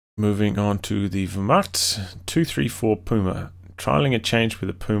moving on to the Vermont 234 Puma. Trialing a change with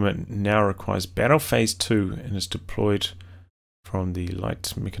the Puma now requires Battle Phase 2 and is deployed from the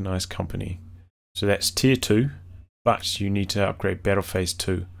Light Mechanized Company. So that's Tier 2, but you need to upgrade Battle Phase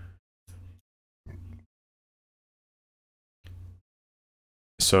 2.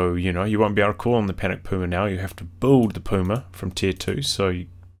 So, you know, you won't be able to call on the Panic Puma now. You have to build the Puma from Tier 2, so you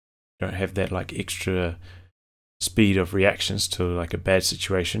don't have that like extra speed of reactions to like a bad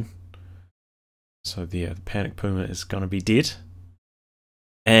situation. So the Panic Puma is going to be dead.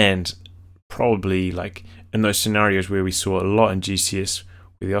 And probably like in those scenarios where we saw a lot in GCS,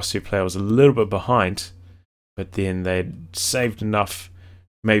 where the Ostheer player was a little bit behind, but then they'd saved enough.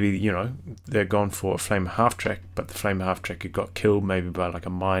 Maybe, you know, they're gone for a Flame half-track, but the Flame half-track had got killed maybe by like a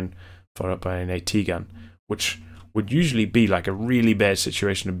mine followed up by an AT gun, which would usually be like a really bad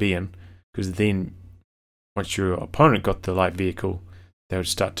situation to be in, because then once your opponent got the light vehicle, they would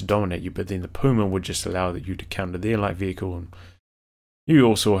start to dominate you, but then the Puma would just allow you to counter their light vehicle, and you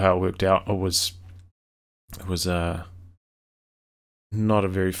all saw how it worked out. It was not a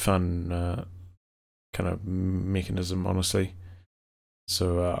very fun kind of mechanism, honestly.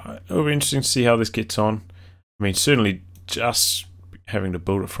 So it'll be interesting to see how this gets on. I mean, certainly just having to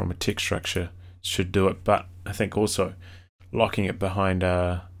build it from a tech structure should do it, but I think also locking it behind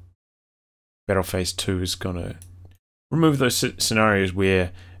Battle Phase 2 is going to remove those scenarios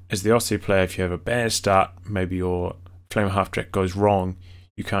where, as the Ostheer player, if you have a bad start, maybe your Flame half-track goes wrong,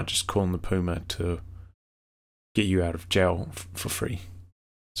 you can't just call on the Puma to get you out of jail for free.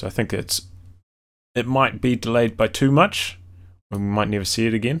 So I think it might be delayed by too much, and we might never see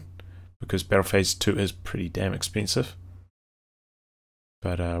it again, because Battle Phase 2 is pretty damn expensive.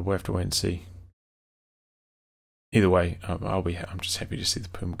 But we'll have to wait and see. Either way, I'm just happy to see the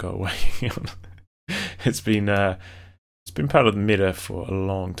Puma go away. It's been part of the meta for a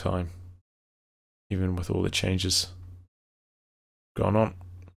long time, even with all the changes going on.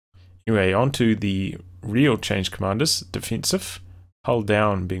 Anyway, on to the real change commanders. Defensive, hull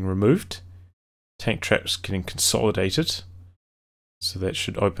down being removed, tank traps getting consolidated, so that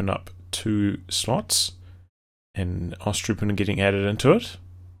should open up 2 slots, and Stormtroopers getting added into it.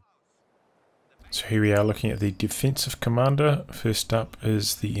 So here we are looking at the defensive commander. First up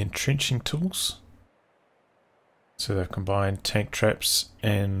is the Entrenching Tools. So they've combined tank traps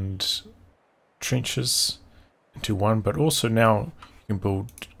and trenches into one, but also now you can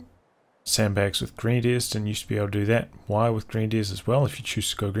build sandbags with grenadiers. Didn't used to be able to do that. Why with grenadiers as well, if you choose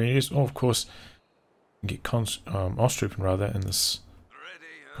to go grenadiers, or of course you can get Ostheer rather in this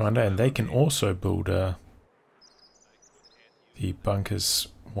commander, and they can also build the bunkers,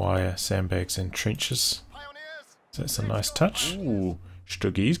 wire, sandbags and trenches. So that's a nice touch. Ooh,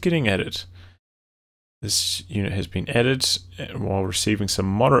 Stug E is getting added. This unit has been added while receiving some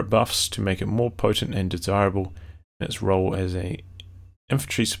moderate buffs to make it more potent and desirable in its role as a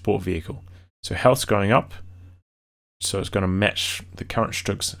infantry support vehicle. So health's going up, so it's going to match the current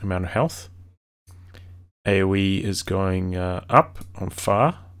Stug's amount of health. AoE is going up on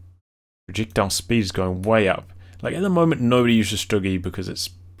fire. Projectile speed is going way up. Like at the moment, nobody uses Stug E because it's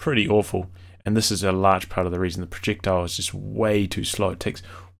pretty awful, and this is a large part of the reason. The projectile is just way too slow. It takes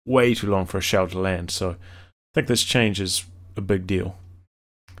way too long for a shell to land, so I think this change is a big deal.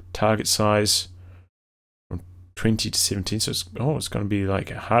 Target size from 20 to 17, so it's going to be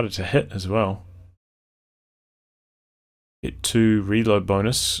like harder to hit as well. Get 2 reload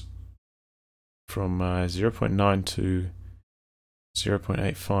bonus from 0.9 to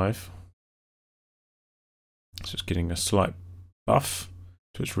 0.85, so it's getting a slight buff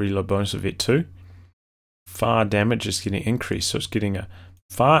to its reload bonus of it 2. Fire damage is getting increased, so it's getting a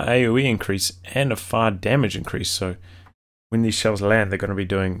fire AoE increase and a fire damage increase. So when these shells land, they're going to be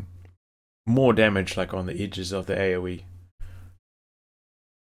doing more damage, like on the edges of the AoE.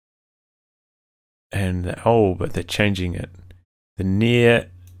 And but they're changing it. The near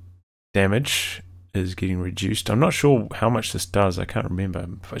damage is getting reduced. I'm not sure how much this does. I can't remember.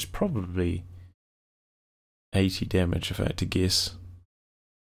 It's probably 80 damage if I had to guess.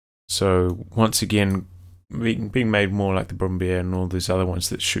 So once again, being made more like the Brumbear and all these other ones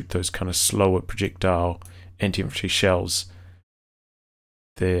that shoot those kind of slower projectile anti-infantry shells,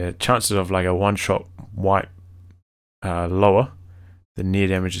 the chances of like a one-shot wipe are lower. The near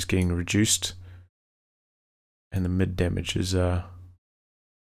damage is getting reduced, and the mid damage is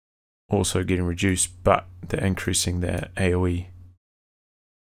also getting reduced, but they're increasing their AoE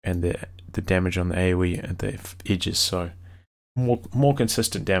and the damage on the AoE at the edges, so more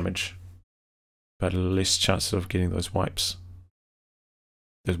consistent damage, but less chances of getting those wipes.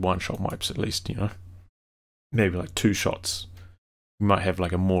 Those one-shot wipes, at least, you know. Maybe like 2 shots we might have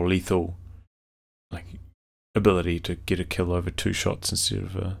like a more lethal like ability to get a kill over 2 shots instead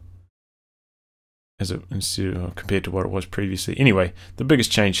of compared to what it was previously. Anyway, the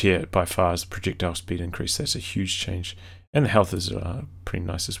biggest change here by far is the projectile speed increase. That's a huge change, and the health is pretty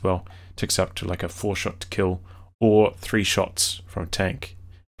nice as well. Ticks up to like a 4-shot to kill or 3 shots from a tank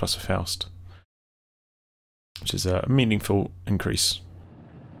plus a Faust, which is a meaningful increase.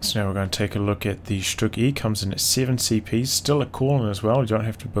 So now we're going to take a look at the Stug E. Comes in at 7 CPs, still a call-in as well. You don't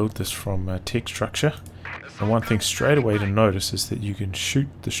have to build this from tech structure. And one thing straight away to notice is that you can shoot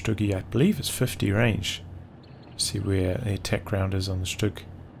the Stug E, I believe it's 50 range. See where the attack ground is on the Stug.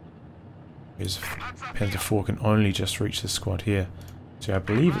 Whereas Panzer IV can only just reach this squad here. So I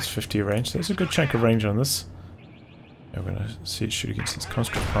believe it's 50 range. There's a good chunk of range on this. Now we're going to see it shoot against its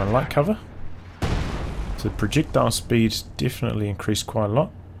conscript line light cover. So the projectile speed definitely increased quite a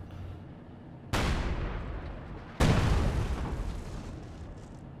lot.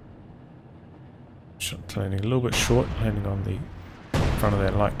 Shot landing a little bit short, landing on the front of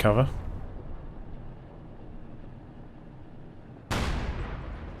that light cover.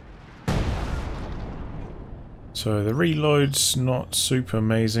 So the reload's not super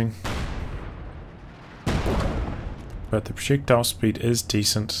amazing, but the projectile speed is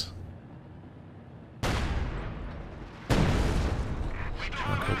decent. Okay,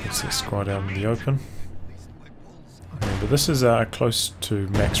 gets that squad out in the open. Remember, this is close to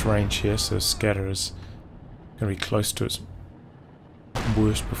max range here, so scatter is going to be close to its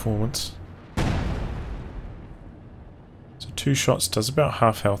worst performance. So 2 shots does about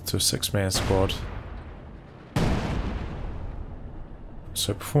half health to a 6-man squad.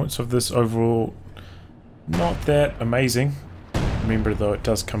 So performance of this overall, not that amazing. Remember though, it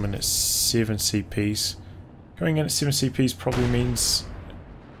does come in at 7 CPs. Going in at 7 CPs probably means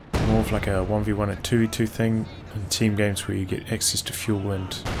more of like a 1v1 and 2v2 thing in team games where you get access to fuel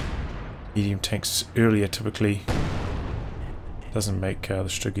and medium tanks earlier typically. Doesn't make the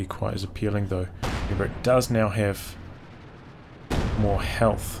Stug E quite as appealing though. Remember, it does now have more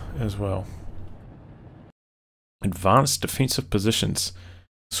health as well. Advanced defensive positions.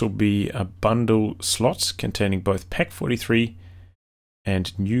 This will be a bundle slots containing both Pack 43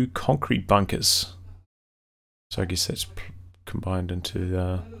 and new concrete bunkers. So I guess that's combined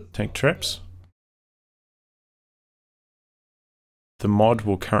into tank traps. The mod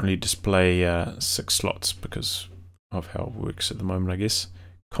will currently display 6 slots because of how it works at the moment, I guess.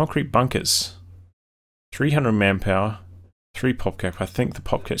 Concrete bunkers, 300 manpower, 3 popcap. I think the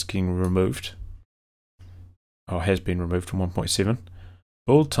popcap's getting removed. Oh, has been removed from 1.7.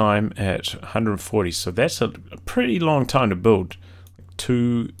 Build time at 140, so that's a pretty long time to build.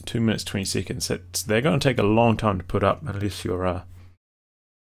 2 minutes 20 seconds. They're going to take a long time to put up unless you're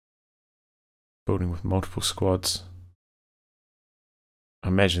building with multiple squads. I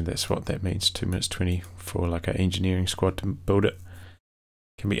imagine that's what that means, 2 minutes 20 for like an engineering squad to build it.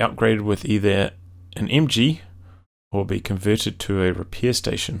 Can be upgraded with either an MG or be converted to a repair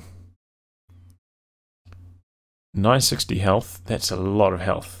station. 960 health, that's a lot of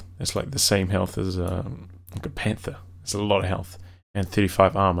health. That's like the same health as like a Panther. It's a lot of health. And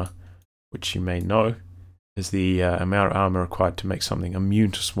 35 armor, which you may know is the amount of armor required to make something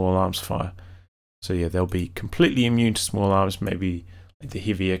immune to small arms fire. So yeah, they'll be completely immune to small arms, maybe like the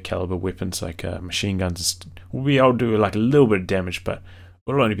heavier caliber weapons like machine guns will be able to do like a little bit of damage, but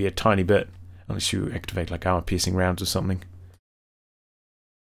it'll only be a tiny bit unless you activate like armor piercing rounds or something.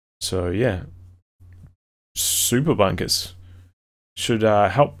 So yeah, super bunkers should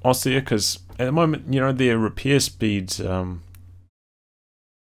help Ostheer, because at the moment, you know, their repair speeds, they've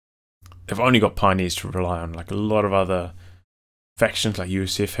only got pioneers to rely on. Like a lot of other factions like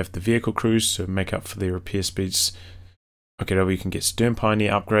USF have the vehicle crews to make up for their repair speeds. Okay, you can get Stern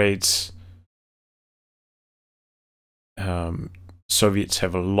Pioneer upgrades. Soviets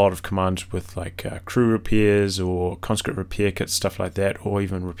have a lot of commands with like crew repairs or conscript repair kits, stuff like that, or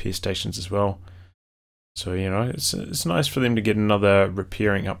even repair stations as well. So, you know, it's nice for them to get another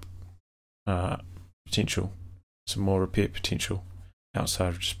repairing up potential, some more repair potential outside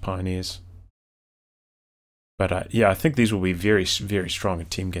of just pioneers. But yeah, I think these will be very, very strong in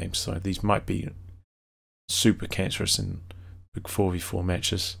team games. So these might be super cancerous in big 4v4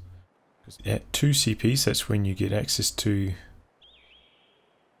 matches. At 2 CPs, that's when you get access to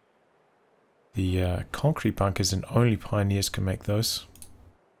the concrete bunkers, and only pioneers can make those.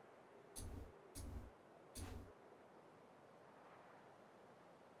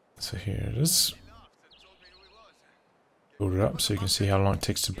 So here it is. Build it up so you can see how long it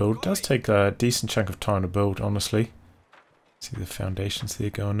takes to build. It does take a decent chunk of time to build, honestly. See the foundations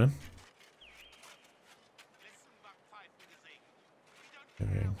there going in.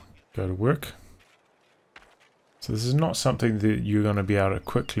 go to work. So this is not something that you're going to be able to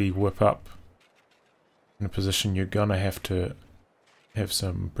quickly whip up in a position. You're going to have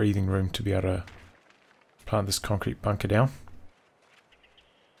some breathing room to be able to plant this concrete bunker down.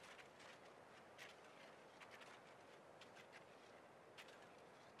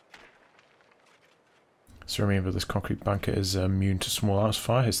 So remember, this concrete bunker is immune to small arms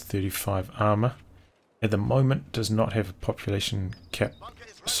fire, has 35 armor. At the moment does not have a population cap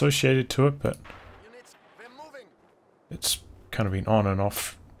associated to it, but it's kind of been on and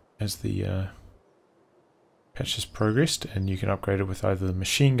off as the patch has progressed, and you can upgrade it with either the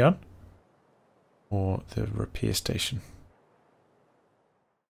machine gun or the repair station.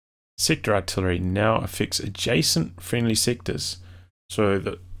 Sector artillery now affects adjacent friendly sectors. So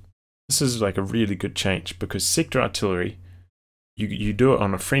this is like a really good change, because sector artillery, you do it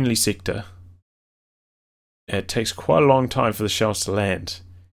on a friendly sector. It takes quite a long time for the shells to land,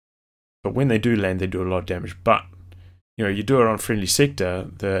 but when they do land, they do a lot of damage. But you know, you do it on a friendly sector,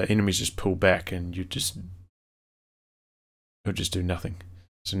 the enemies just pull back, and it'll just do nothing.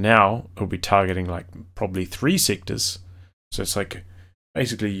 So now it'll be targeting like probably 3 sectors. So it's like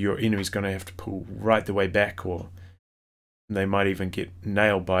basically your enemy's going to have to pull right the way back, or they might even get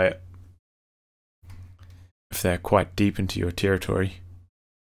nailed by it if they're quite deep into your territory,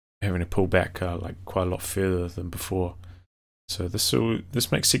 having to pull back like quite a lot further than before. So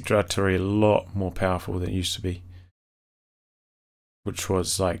this makes sector artillery a lot more powerful than it used to be, which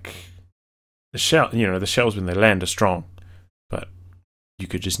was like the shells when they land are strong, but you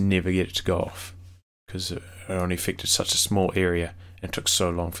could just never get it to go off because it only affected such a small area and took so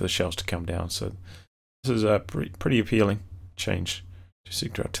long for the shells to come down. So this is a pretty appealing change to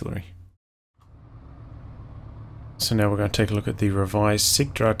sector artillery. So now we're going to take a look at the revised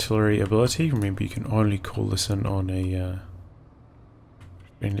sector artillery ability. Remember, you can only call this in on a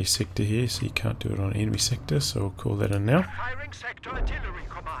friendly sector here, so you can't do it on enemy sector, so we'll call that in now. Firing sector artillery,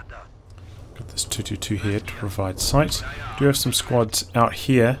 Commander. Got this 222 here to provide sight. Do have some squads out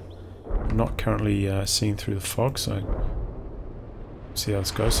here. I'm not currently seeing through the fog, so see how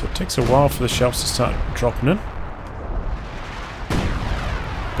this goes. So it takes a while for the shells to start dropping in,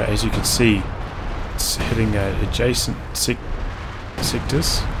 but as you can see, it's hitting adjacent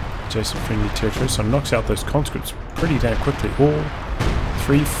sectors, adjacent friendly territory, so it knocks out those conscripts pretty damn quickly. All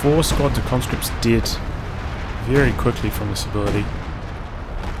 3-4 squads of conscripts dead very quickly from this ability.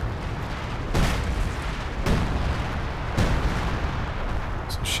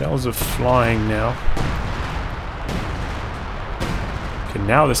 So shells are flying now. Okay,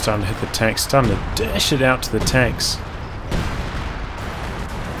 now they're starting to hit the tanks, starting to dash it out to the tanks.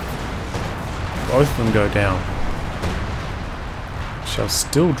 Both of them go down. Shells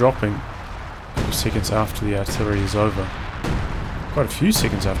still dropping a couple seconds after the artillery is over. Quite a few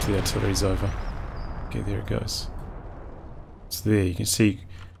seconds after the artillery is over. Okay, there it goes. So there, you can see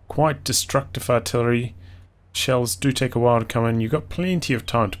quite destructive artillery. Shells do take a while to come in. You've got plenty of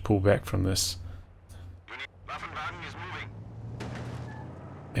time to pull back from this.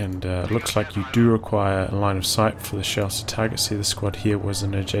 And looks like you do require a line of sight for the shells to target. See, the squad here was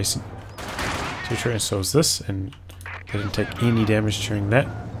an adjacent territory, and so was this, and they didn't take any damage during that.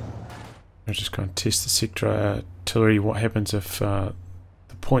 I'm just going to test the sector artillery. What happens if the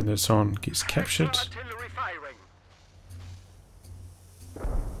point that it's on gets captured?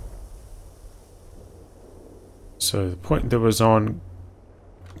 So the point that was on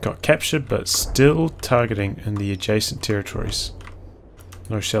got captured, but still targeting in the adjacent territories.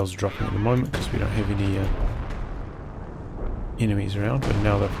 No shells dropping at the moment because we don't have any enemies around, but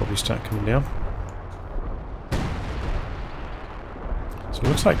now they'll probably start coming down. So it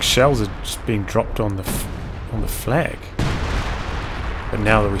looks like shells are just being dropped on the flag. But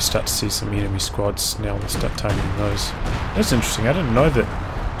now that we start to see some enemy squads, now we'll start targeting those. That's interesting. I didn't know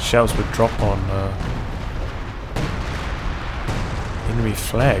that shells would drop on enemy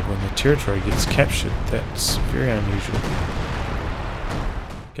flag when the territory gets captured. That's very unusual.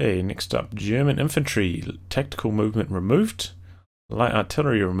 Okay, next up, German Infantry. Tactical movement removed. Light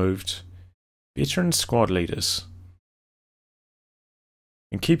artillery removed. Veteran squad leaders.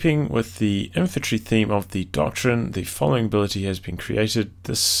 In keeping with the infantry theme of the doctrine, the following ability has been created.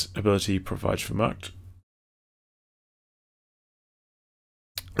 This ability provides for marked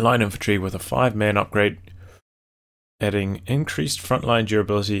line infantry with a 5-man upgrade, adding increased frontline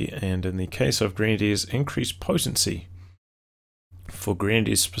durability, and in the case of grenadiers, increased potency. For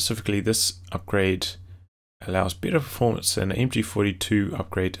grenadiers specifically, this upgrade allows better performance than an MG42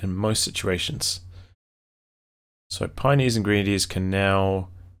 upgrade in most situations. So pioneers and grenadiers can now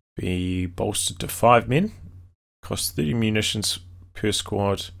be bolstered to 5 men, cost 30 munitions per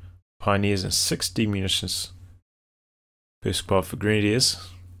squad, Pioneers and 60 munitions per squad for Grenadiers.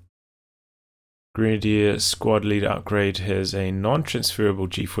 Grenadier squad leader upgrade has a non-transferable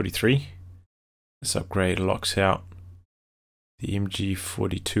G43. This upgrade locks out the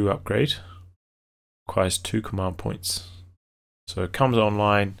MG42 upgrade. Requires 2 command points. So it comes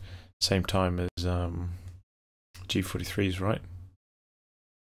online same time as G43s, right?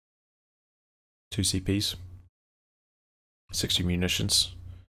 2 CPs. 60 munitions.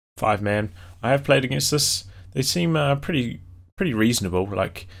 5-man. I have played against this. They seem pretty reasonable.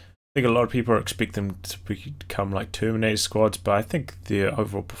 Like, I think a lot of people expect them to become like Terminator squads, but I think their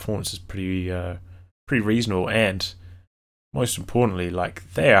overall performance is pretty reasonable, and most importantly,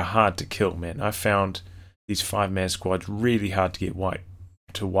 like, they are hard to kill, man. I found these 5-man squads really hard to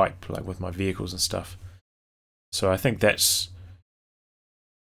wipe, like with my vehicles and stuff. So I think that's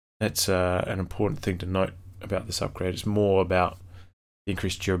an important thing to note about this upgrade. It's more about the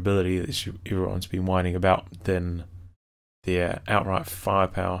increased durability that everyone's been whining about than their outright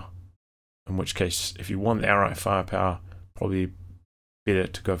firepower. In which case, if you want the outright firepower, probably better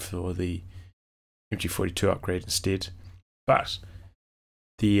to go for the MG42 upgrade instead. But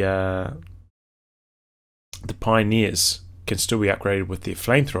the Pioneers can still be upgraded with their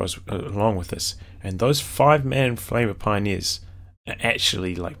flamethrowers along with this, and those 5-man flamer Pioneers are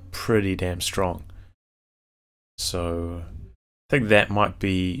actually like pretty damn strong. So I think that might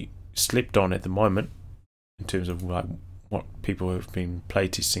be slept on at the moment in terms of like what people who have been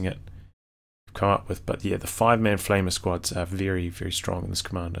playtesting it have come up with. But yeah, the 5-man flamer squads are very, very strong in this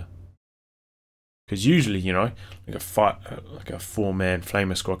commander. Because usually, you know, like a 4-man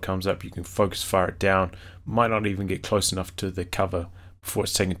flamer squad comes up, you can focus fire it down, might not even get close enough to the cover before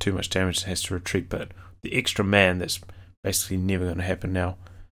it's taking too much damage and has to retreat. But the extra man, that's basically never going to happen now.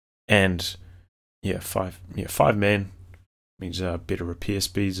 And yeah, 5-man means better repair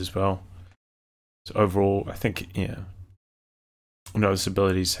speeds as well. So overall, I think, yeah, I know this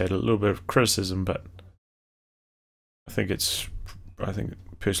ability's had a little bit of criticism, but I think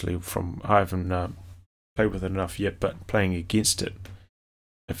personally, I haven't played with it enough yet, but playing against it,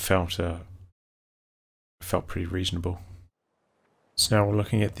 it felt pretty reasonable. So now we're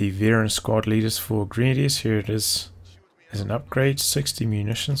looking at the veteran squad leaders for Grenadiers. Here it is as an upgrade, 60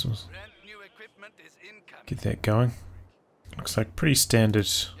 munitions. We'll get that going. Looks like pretty standard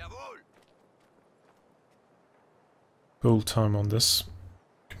build time on this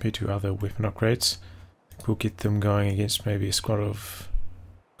compared to other weapon upgrades. I think we'll get them going against maybe a squad of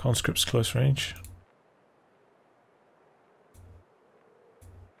conscripts close range.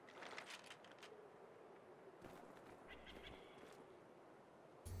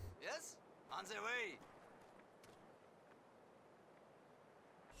 Yes, on the way.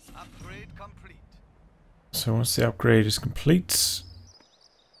 Upgrade complete. So once the upgrade is complete,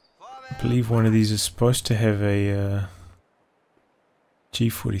 I believe one of these is supposed to have a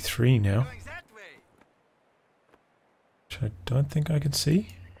G43 now, which I don't think I can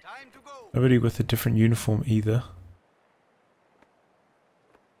see. Nobody with a different uniform either.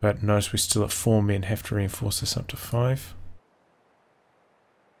 But notice we're still at 4 men, have to reinforce this up to 5.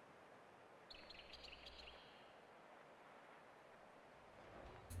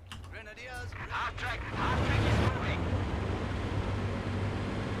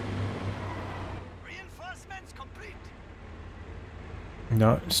 Reinforcements complete.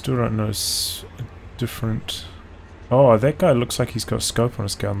 No, still don't notice a different... Oh, that guy looks like he's got a scope on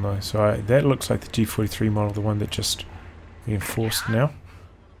his gun though, so that looks like the G43 model, the one that just reinforced now.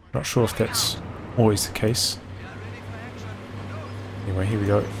 Not sure if that's always the case. Anyway, here we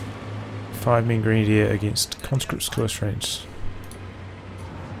go. 5-man Grenadier against conscripts close range.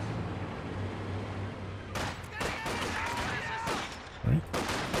 Right.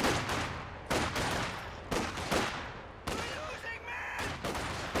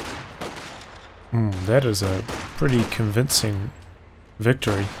 That is a pretty convincing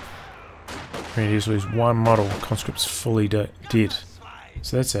victory. Grenadiers lose 1 model, conscripts fully dead.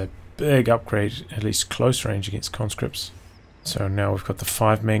 So that's a big upgrade, at least close range against conscripts. So now we've got the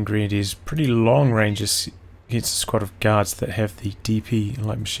 5-man Grenadiers, pretty long ranges against a squad of guards that have the DP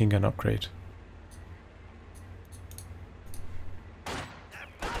light machine gun upgrade.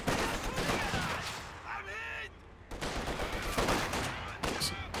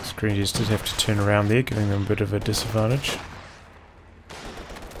 So Grenadiers did have to turn around there, giving them a bit of a disadvantage.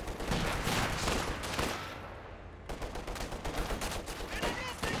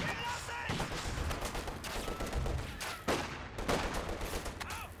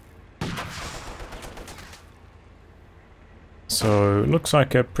 So it looks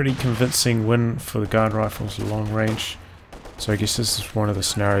like a pretty convincing win for the guard rifles long range. So I guess this is one of the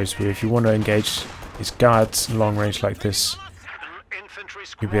scenarios where if you want to engage these guards long range like this,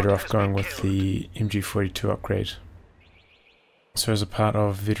 you're better off going with the MG42 upgrade. So as a part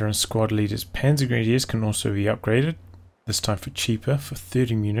of veteran squad leaders, Panzer Grenadiers can also be upgraded, this time for cheaper, for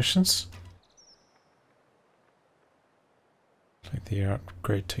 30 munitions. Like the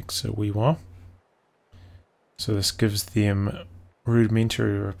upgrade takes a wee while. So this gives them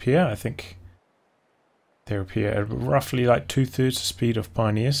rudimentary repair. I think they repair at roughly like 2/3 the speed of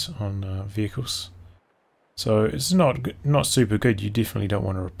Pioneers on vehicles. So it's not super good. You definitely don't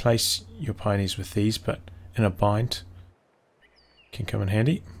want to replace your Pioneers with these, but in a bind can come in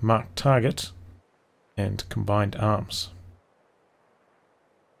handy. Marked target and combined arms.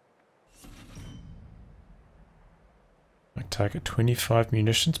 Marked target 25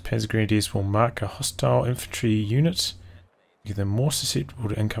 munitions. Panzer Grenadiers will mark a hostile infantry unit, give them more susceptible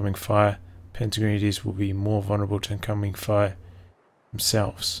to incoming fire. Panzer Grenadiers will be more vulnerable to incoming fire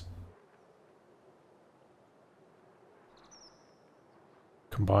themselves.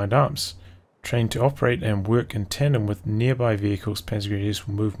 Combined arms. Trained to operate and work in tandem with nearby vehicles, Panzer Grenadiers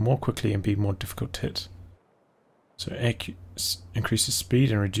will move more quickly and be more difficult to hit. So increases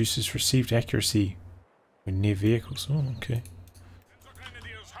speed and reduces received accuracy when near vehicles. Oh, okay.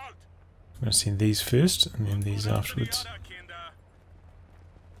 I'm going to send these first and then these afterwards.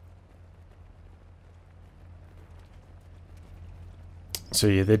 So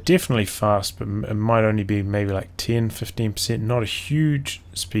yeah, they're definitely fast, but it might only be maybe like 10-15%, not a huge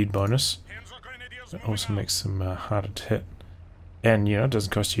speed bonus. It also makes them harder to hit. And you know, it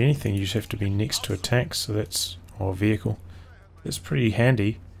doesn't cost you anything, you just have to be next to a tank, so that's, or a vehicle. That's pretty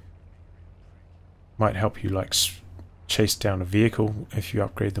handy. Might help you like chase down a vehicle if you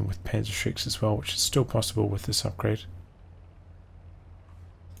upgrade them with Panzer Schrecks as well, which is still possible with this upgrade.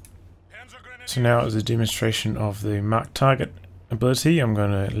 So now as a demonstration of the marked target ability, I'm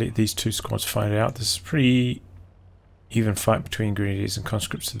going to let these two squads fight it out. This is a pretty even fight between Grenadiers and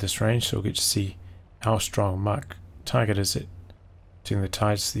conscripts at this range, so we'll get to see how strong marked target is it. Turning the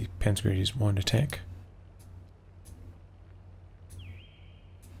tides, the Panzer Grenadiers won't attack.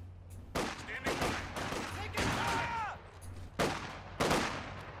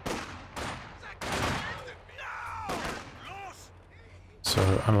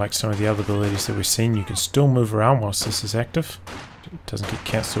 So unlike some of the other abilities that we've seen, you can still move around whilst this is active. It doesn't get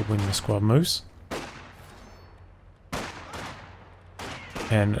cancelled when the squad moves.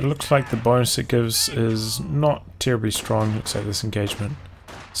 And it looks like the bonus it gives is not terribly strong. Looks like this engagement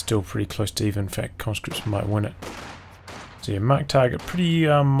is still pretty close to even. In fact, conscripts might win it. So yeah, marked target, pretty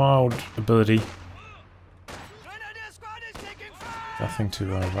mild ability. Nothing to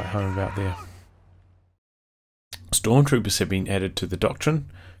write home about there. Stormtroopers have been added to the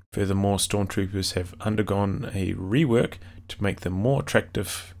doctrine. Furthermore, Stormtroopers have undergone a rework to make them more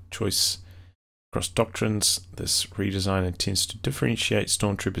attractive choice across doctrines. This redesign intends to differentiate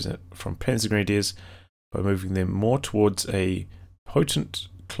Stormtroopers from Panzer Grenadiers by moving them more towards a potent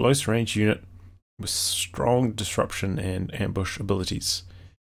close-range unit with strong disruption and ambush abilities.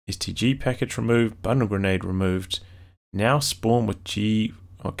 STG package removed, bundle grenade removed. Now spawn with G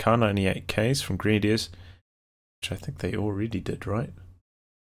or K98Ks from Grenadiers, which I think they already did, right?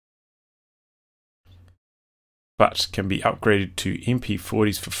 But can be upgraded to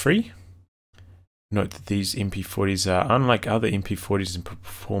MP40s for free. Note that these MP40s are unlike other MP40s and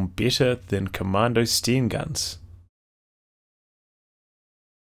perform better than Commando Sten guns.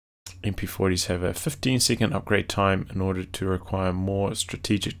 MP40s have a 15-second upgrade time in order to require more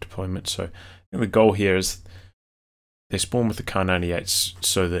strategic deployment. So I think the goal here is they spawn with the K98s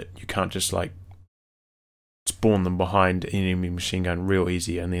so that you can't just like spawn them behind an enemy machine gun real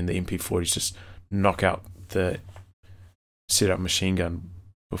easy, and then the MP40s just knock out the set up machine gun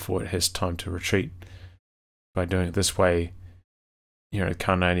before it has time to retreat. By doing it this way, you know,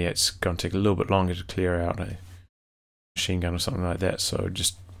 K98's going to take a little bit longer to clear out a machine gun or something like that, so it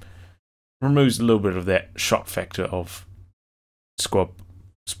just removes a little bit of that shock factor of squad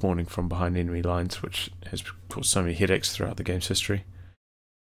spawning from behind enemy lines, which has caused so many headaches throughout the game's history.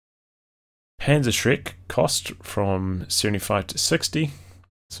 Panzer Schreck cost from 75 to 60,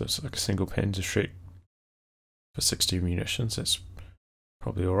 so it's like a single Panzer Schreck for 60 munitions. That's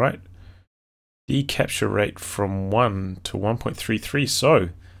probably alright. Decapture rate from 1 to 1.33, so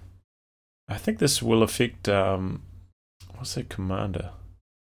I think this will affect what's that commander?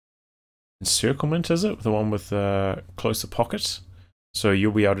 Encirclement, is it? The one with closer pockets. So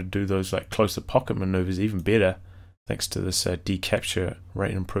you'll be able to do those like closer pocket maneuvers even better thanks to this decapture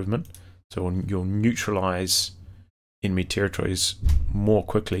rate improvement. So you'll neutralize enemy territories more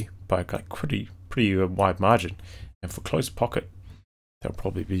quickly by like pretty wide margin. And for close pocket, they'll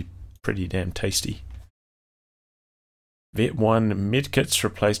probably be pretty damn tasty. Vet 1 medkits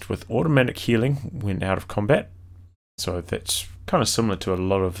replaced with automatic healing when out of combat. So that's kind of similar to a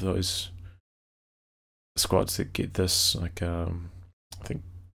lot of those squads that get this. Like I think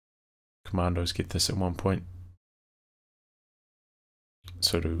Commandos get this at one point.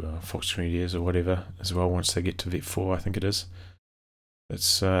 So do Fox Grenadiers or whatever as well once they get to Vet 4, I think it is.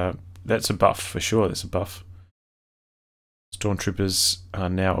 That's a buff for sure, that's a buff. Stormtroopers are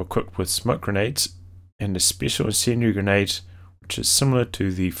now equipped with smoke grenades and a special incendiary grenade, which is similar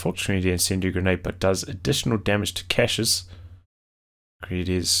to the Fox Grenadier incendiary grenade but does additional damage to caches.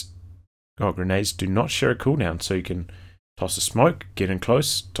 Grenades do not share a cooldown, so you can toss a smoke, get in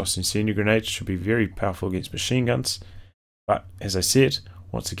close, toss incendiary grenades, should be very powerful against machine guns. But as I said,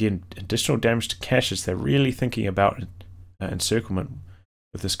 once again, additional damage to caches. They're really thinking about encirclement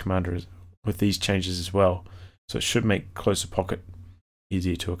with this commander, with these changes as well. So it should make closer pocket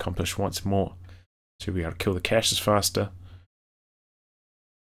easier to accomplish once more. So you'll be able to kill the caches faster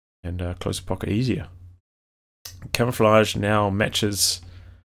and closer pocket easier. Camouflage now matches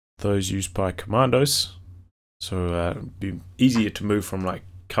those used by commandos. So it'd be easier to move from like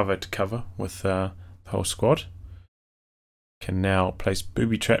cover to cover with the whole squad. Can now place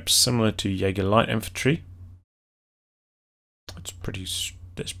booby traps similar to Jaeger light infantry. That's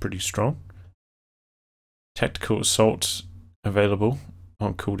pretty strong. Tactical assault available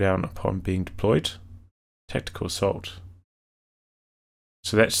on cooldown upon being deployed. Tactical assault.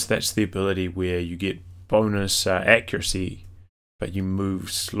 So that's the ability where you get bonus accuracy, but you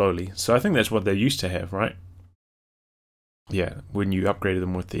move slowly. So I think that's what they used to have, right? Yeah, when you upgraded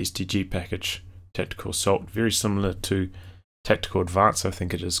them with the STG package, tactical assault, very similar to Tactical Advance, I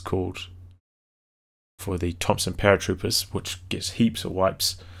think it is called, for the Thompson paratroopers, which gets heaps of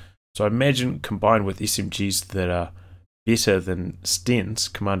wipes. So I imagine combined with SMGs that are better than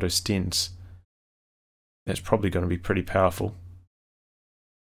Stens, Commando Stens, that's probably going to be pretty powerful.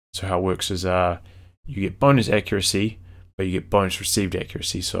 So how it works is you get bonus accuracy, but you get bonus received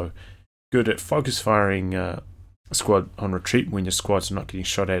accuracy. So good at focus firing a squad on retreat when your squad's not getting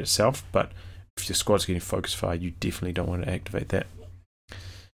shot at itself, but if your squad's getting focus fire, you definitely don't want to activate that.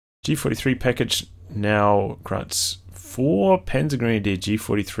 G43 package now grants 4 Panzer Grenadier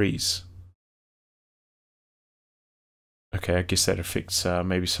G43s. Okay, I guess that affects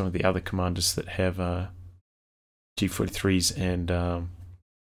maybe some of the other commanders that have G43s and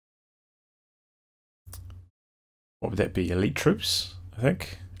what would that be? Elite troops, I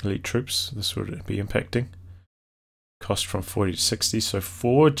think. Elite troops, this would be impacting. Cost from 40 to 60, so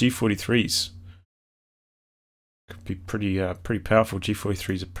 4 G43s. Could be pretty powerful.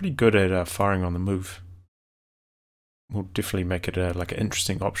 G43s are pretty good at firing on the move. Will definitely make it like an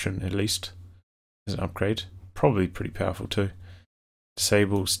interesting option, at least as an upgrade. Probably pretty powerful too.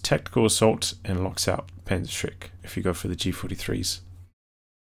 Disables tactical assault and locks out Panzerschreck if you go for the G43s.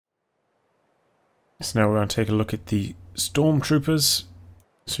 So now we're going to take a look at the Stormtroopers.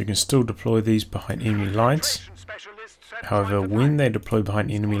 So you can still deploy these behind enemy lines. However, when they deploy behind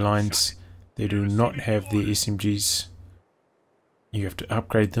enemy lines, they do not have the SMGs. You have to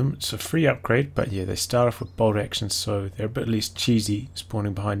upgrade them. It's a free upgrade, but yeah, they start off with bolt actions, so they're a bit less cheesy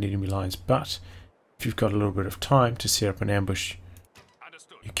spawning behind enemy lines. But if you've got a little bit of time to set up an ambush,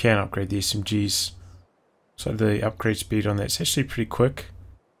 you can upgrade the SMGs. So the upgrade speed on that's actually pretty quick.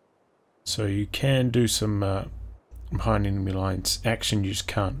 So you can do some behind enemy lines action. You just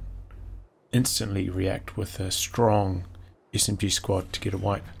can't instantly react with a strong SMG squad to get a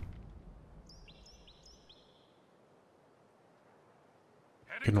wipe.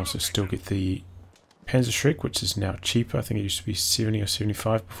 You can also still get the Panzerschreck, which is now cheaper. I think it used to be 70 or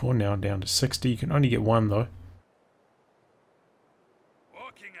 75 before, now down to 60. You can only get one though.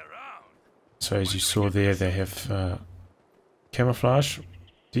 So as you saw there, they have camouflage,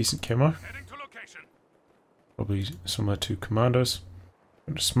 decent camo. Probably similar to Commandos.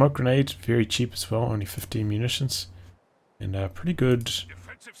 And a smoke grenade, very cheap as well, only 15 munitions. And pretty good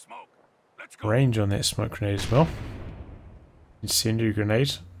range on that smoke grenade as well. Incendiary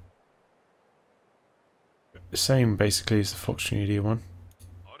grenade. The same basically as the Fox Grenadier one.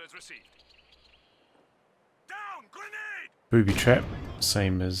 Booby trap,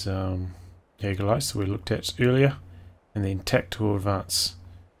 same as Jaeger lights that we looked at earlier. And then tactical advance.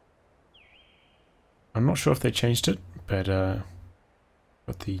 I'm not sure if they changed it, but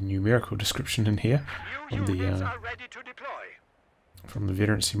got the numerical description in here from the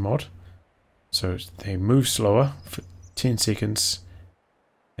veterancy mod. So they move slower for 10 seconds.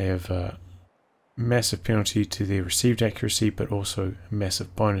 They have a massive penalty to their received accuracy, but also a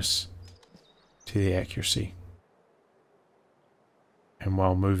massive bonus to their accuracy. and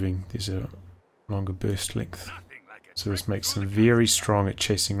while moving there's a longer burst length. So this makes them very strong at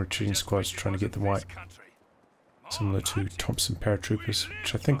chasing retreating squads trying to get the white. Similar to Thompson paratroopers,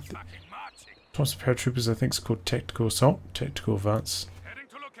 which I think Thompson paratroopers I think is called tactical assault, tactical advance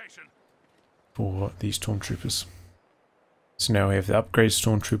for these stormtroopers. So now we have the upgraded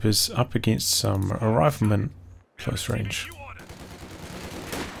stormtroopers up against some riflemen close range.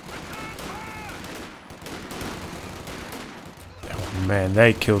 Oh man,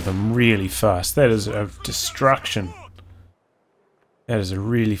 they killed them really fast. That is a destruction. That is a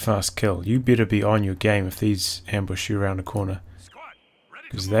really fast kill. You better be on your game if these ambush you around a corner,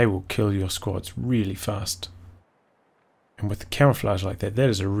 because they will kill your squads really fast. And with the camouflage like that, that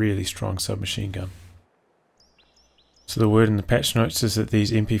is a really strong submachine gun. So the word in the patch notes is that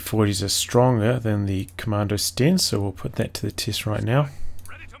these MP40s are stronger than the Commando Stens, so we'll put that to the test right now.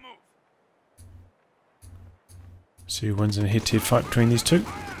 See who wins in a head-to-head fight between these two.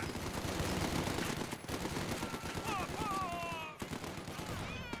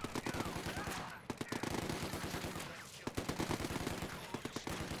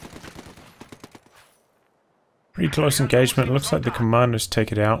 Pretty close engagement. It looks like the Commandos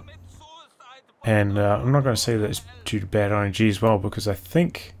take it out. And I'm not going to say that it's due to bad RNG as well, because I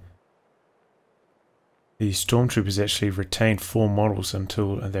think the Stormtroopers actually retained 4 models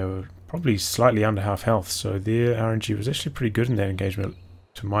until they were probably slightly under half health, so their RNG was actually pretty good in that engagement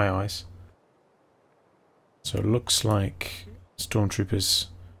to my eyes. So it looks like Stormtroopers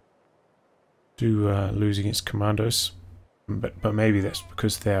do lose against Commandos, but maybe that's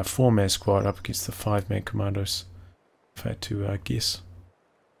because they are a 4-man squad up against the 5-man Commandos, if I had to guess.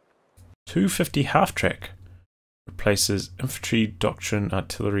 250 half-track replaces Infantry Doctrine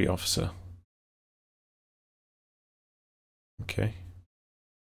Artillery Officer. Okay.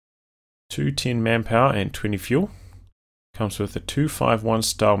 210 manpower and 20 fuel. Comes with a 251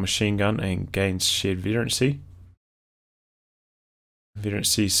 style machine gun and gains shared veterancy.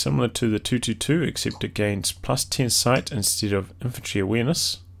 Veterancy similar to the 222, except it gains plus 10 sight instead of infantry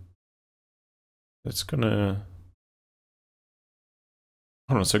awareness. That's gonna...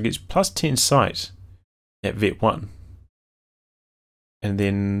 Hold on, so it gets plus 10 sight at Vet 1. And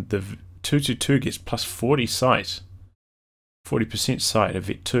then the 222 gets plus 40 sight. 40% sight at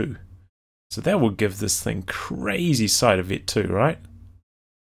Vet 2. So that will give this thing crazy sight at Vet 2, right?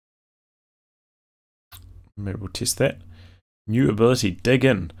 Maybe we'll test that. New ability, Dig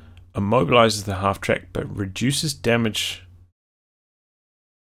In. Immobilizes the half-track but reduces damage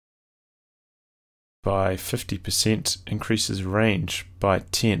by 50%, increases range by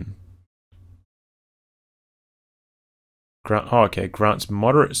 10. Okay, grants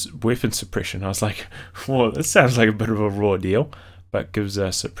moderate weapon suppression. I was like, whoa, this sounds like a bit of a raw deal, but gives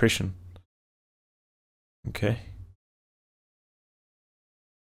suppression. Okay.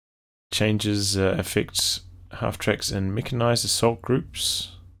 Changes affects half-tracks in mechanized assault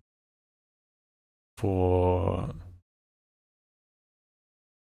groups for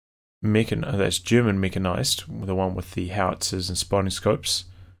that's German mechanized, the one with the howitzers and spotting scopes.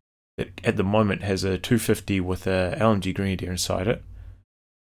 It at the moment has a 250 with a LMG Grenadier inside it,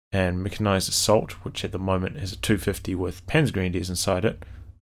 and mechanized assault, which at the moment has a 250 with Panzer Grenadiers inside it,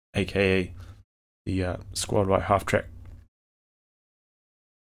 aka the squad-wide half-track.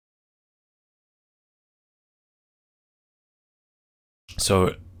 So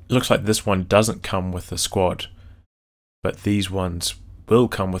it looks like this one doesn't come with the squad, but these ones will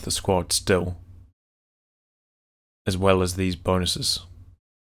come with the squad still, as well as these bonuses.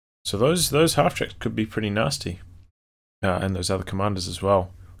 So those half-tracks could be pretty nasty, and those other commanders as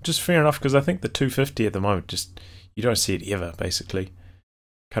well. Which is fair enough, because I think the 250 at the moment, just you don't see it ever, basically.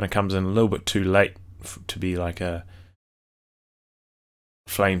 Kind of comes in a little bit too late to be like a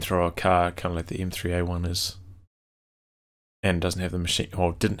flamethrower car, kind of like the M3A1 is. And doesn't have the machine,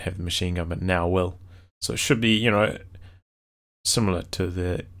 or didn't have the machine gun, but now will. So it should be, you know, similar to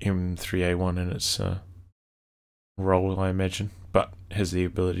the M3A1 in its role, I imagine, but has the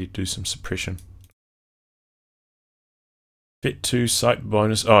ability to do some suppression. Vet 2 sight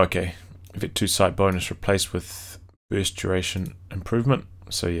bonus. Oh, okay. Vet 2 sight bonus replaced with burst duration improvement.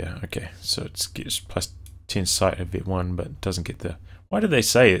 So yeah, okay. So it gets plus 10 sight at Vet 1, but doesn't get the... Why did they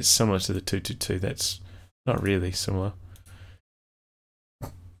say it's similar to the 222? That's not really similar,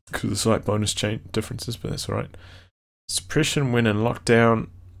 because of the sight bonus chain differences, but that's alright. Suppression when in lockdown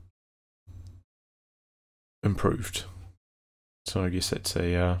improved. So I guess that's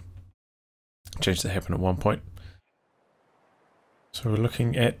a change that happened at one point. So we're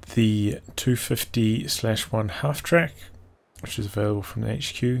looking at the 250/1 half-track, which is available from the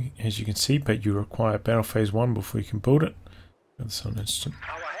HQ, as you can see, but you require Battle Phase 1 before you can build it. That's on instant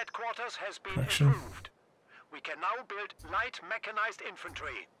Our headquarters has been correction. improved. We can now build light mechanized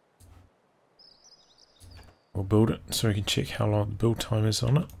infantry. We'll build it so we can check how long the build time is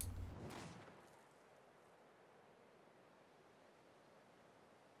on it.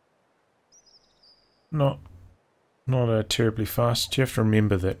 Not terribly fast. You have to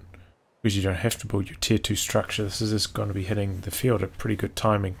remember that because you don't have to build your tier 2 structure, this is just going to be hitting the field at pretty good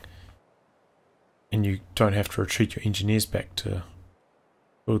timing. And you don't have to retreat your engineers back to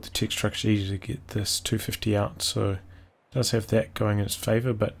build the tech structure easy to get this 250 out. So it does have that going in its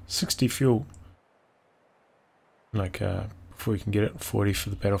favour, but 60 fuel, like before you can get it, 40 for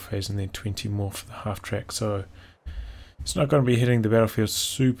the battle phase and then 20 more for the half track. So it's not going to be hitting the battlefield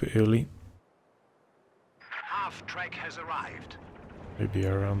super early. Half track has arrived. Maybe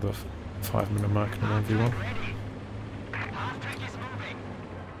around the 5-minute mark in the 1v1. Half track is moving.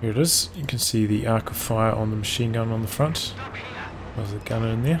 Here it is. You can see the arc of fire on the machine gun on the front. Stop here. There's a gunner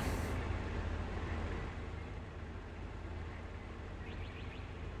in there.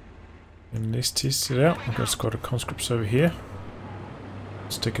 And let's test it out. I've got a squad of conscripts over here.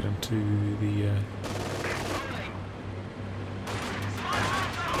 Stick it into the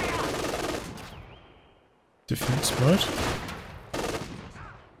defense mode.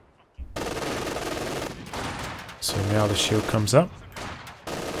 So now the shield comes up.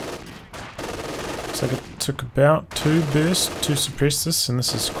 Looks like it took about 2 bursts to suppress this, and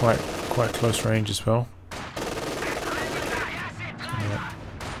this is quite close range as well.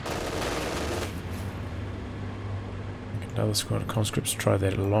 Another squad of conscripts. Try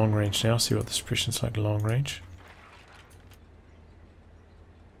that at long range now. See what the suppression's like at long range.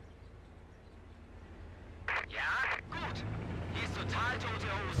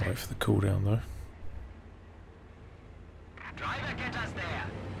 Wait for the cooldown though.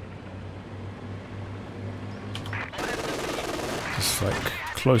 Just like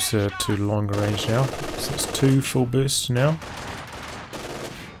closer to longer range now. So it's 2 full bursts now.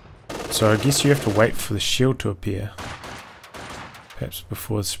 So I guess you have to wait for the shield to appear. Perhaps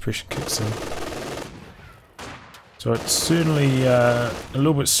before the suppression kicks in. So it's certainly a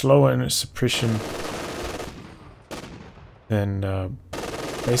little bit slower in its suppression than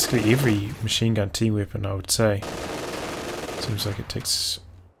basically every machine gun team weapon, I would say. Seems like it takes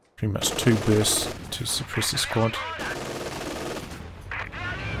pretty much 2 bursts to suppress a squad.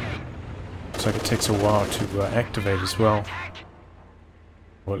 Looks like it takes a while to activate as well.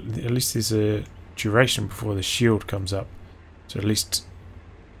 Well, at least there's a duration before the shield comes up. So at least,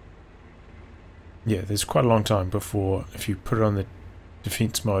 yeah, there's quite a long time before, if you put it on the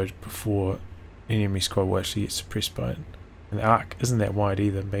defense mode, before an enemy squad will actually get suppressed by it. And the arc isn't that wide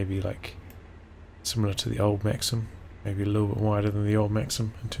either, maybe like similar to the old Maxim, maybe a little bit wider than the old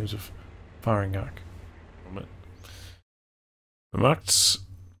Maxim in terms of firing arc. Remarks: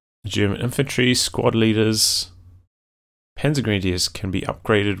 German Infantry, squad leaders, Panzer Grenadiers can be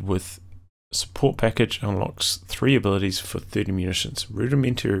upgraded with support package. Unlocks 3 abilities for 30 munitions.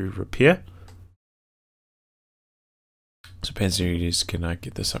 Rudimentary repair. So Panzer Grenadiers can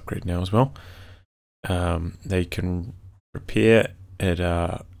get this upgrade now as well. They can repair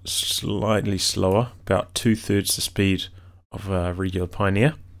at slightly slower, about 2/3 the speed of a regular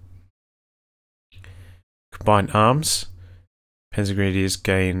Pioneer. Combined arms. Panzer Grenadiers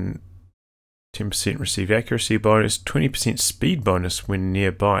gain 10% received accuracy bonus, 20% speed bonus when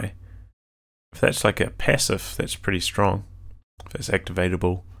nearby. If that's like a passive, that's pretty strong. If it's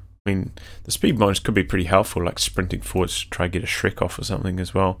activatable. I mean, the speed bonus could be pretty helpful, like sprinting forwards to try to get a Shrek off or something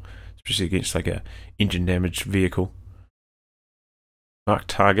as well. Especially against like a engine damaged vehicle. Mark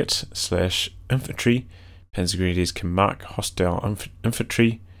target / infantry. Panzer Grenadiers can mark hostile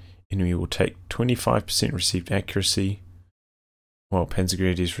infantry. Enemy will take 25% received accuracy, while Panzer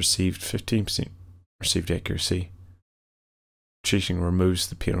Grenadiers received 15% received accuracy. Cheating removes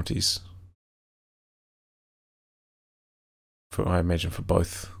the penalties. I imagine for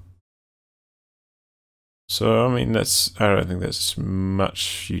both. So I mean, I don't think there's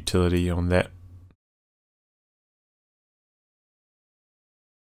much utility on that.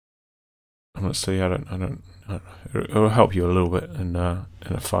 Honestly, I don't know. It'll help you a little bit in a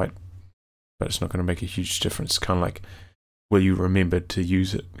fight, but it's not going to make a huge difference. Kind of like, will you remember to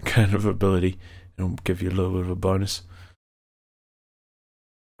use it kind of ability, and it'll give you a little bit of a bonus.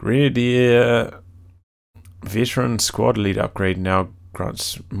 Grenadier Veteran Squad Lead upgrade now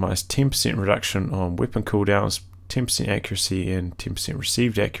grants minus 10% reduction on weapon cooldowns, 10% accuracy, and 10%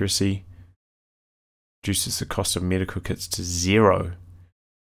 received accuracy. Reduces the cost of medical kits to 0.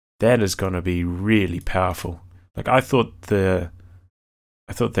 That is going to be really powerful. Like I thought they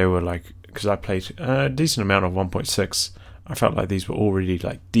were like, because I played a decent amount of 1.6. I felt like these were already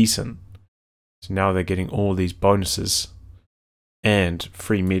like decent. So now they're getting all these bonuses and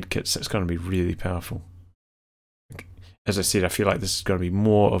free med kits. That's going to be really powerful. As I said, I feel like this is going to be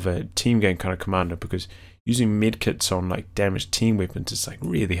more of a team game kind of commander, because using med kits on like damaged team weapons is like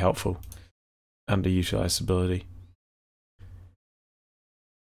really helpful. Underutilized ability.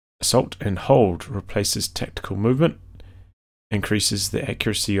 Assault and hold replaces tactical movement. Increases the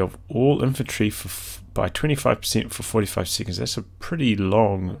accuracy of all infantry by 25% for 45 seconds. That's a pretty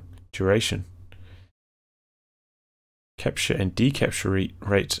long duration. Capture and decapture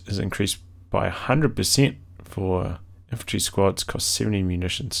rate is increased by 100% for infantry squads, cost 70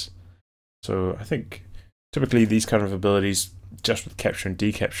 munitions. So I think typically these kind of abilities, just with capture and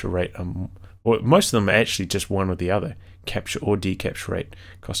decapture rate, or most of them are actually just one or the other. Capture or decapture rate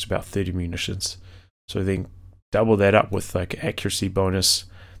cost about 30 munitions. So then double that up with like accuracy bonus.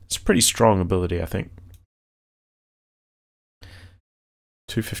 It's a pretty strong ability, I think.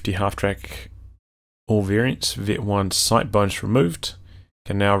 250 half track, all variants. Vet 1 sight bonus removed.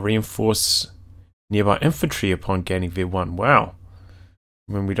 Can now reinforce nearby infantry upon gaining Vet 1. Wow.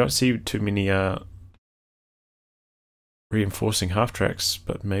 I mean, we don't see too many reinforcing half tracks,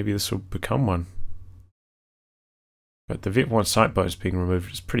 but maybe this will become one. But the Vet 1 sight bonus being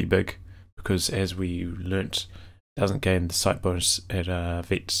removed is pretty big, because as we learnt, it doesn't gain the sight bonus at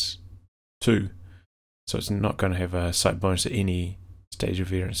Vet 2, so it's not going to have a sight bonus at any stage of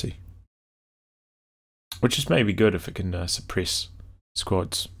variancy, which is maybe good if it can suppress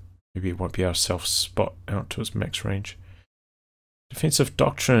squads. Maybe it won't be able to self-spot out to its max range. Defensive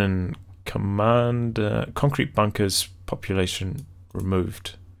Doctrine Command, concrete bunkers population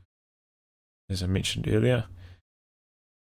removed, as I mentioned earlier.